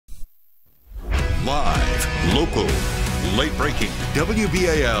Live, local, late breaking,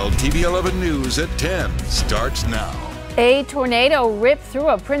 WBAL-TV 11 News at 10 starts now. A tornado ripped through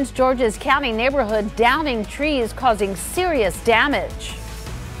a Prince George's County neighborhood, downing trees, causing serious damage.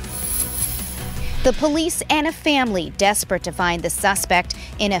 The police and a family desperate to find the suspect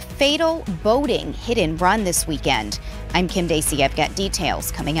in a fatal boating hit-and-run this weekend. I'm Kim Dacey. I've got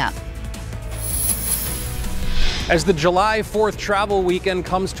details coming up. As the July 4th travel weekend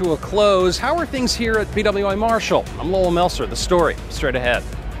comes to a close, how are things here at BWI Marshall? I'm Lowell Melser. The story straight ahead.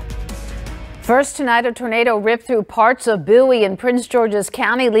 First tonight, a tornado ripped through parts of Bowie in Prince George's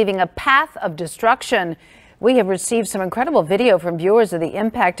County, leaving a path of destruction. We have received some incredible video from viewers of the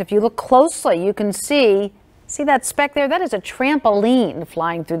impact. If you look closely, you can see that speck there? That is a trampoline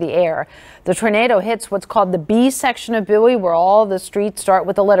flying through the air. The tornado hits what's called the B section of Bowie, where all the streets start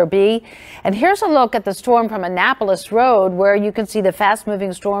with the letter B. And here's a look at the storm from Annapolis Road, where you can see the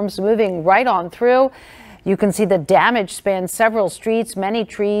fast-moving storms moving right on through. You can see the damage spans several streets, many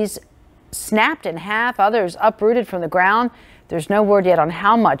trees snapped in half, others uprooted from the ground. There's no word yet on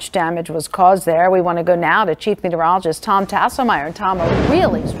how much damage was caused there. We want to go now to Chief Meteorologist Tom Tasselmeyer. And Tom, a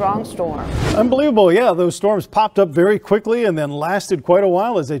really strong storm. Unbelievable. Yeah, those storms popped up very quickly and then lasted quite a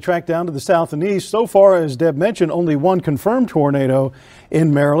while as they tracked down to the south and east. So far, as Deb mentioned, only one confirmed tornado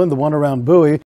in Maryland, the one around Bowie.